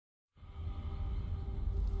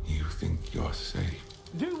think you're safe.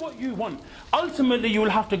 Do what you want. Ultimately, you will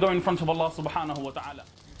have to go in front of Allah subhanahu wa ta'ala.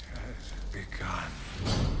 It has begun.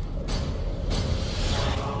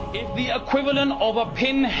 If the equivalent of a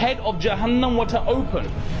pinhead of Jahannam were to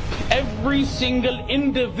open, every single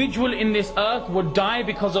individual in this earth would die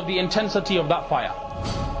because of the intensity of that fire.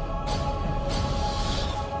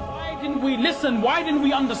 Why didn't we listen? Why didn't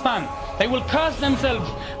we understand? They will curse themselves,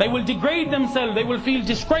 they will degrade themselves, they will feel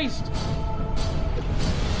disgraced.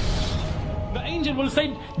 The angel will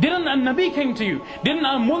say, didn't a Nabi came to you? Didn't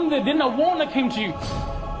a Mundhir, didn't a warner came to you?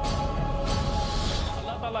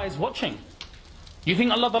 Allah Ta'ala is watching. You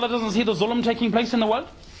think Allah Ta'ala doesn't see the zulm taking place in the world?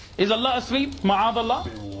 Is Allah asleep? Ma'adallah?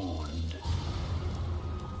 Be warned.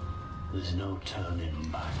 There's no turning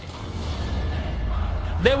back.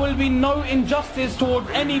 There will be no injustice towards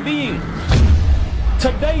any being.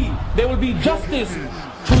 Today there will be justice.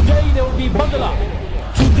 Today there will be badla.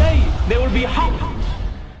 Today there will be haqq.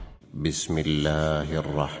 Bismillahir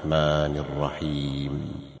Rahmanir Rahim.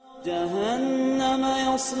 جهنم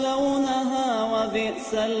يصلونها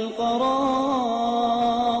وبئس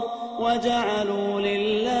القرار وجعلوا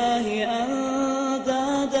لله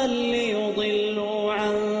أندادا ليضلوا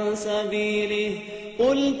عن سبيله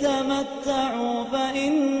قل تمتعوا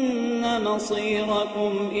فإن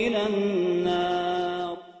مصيركم إلى النار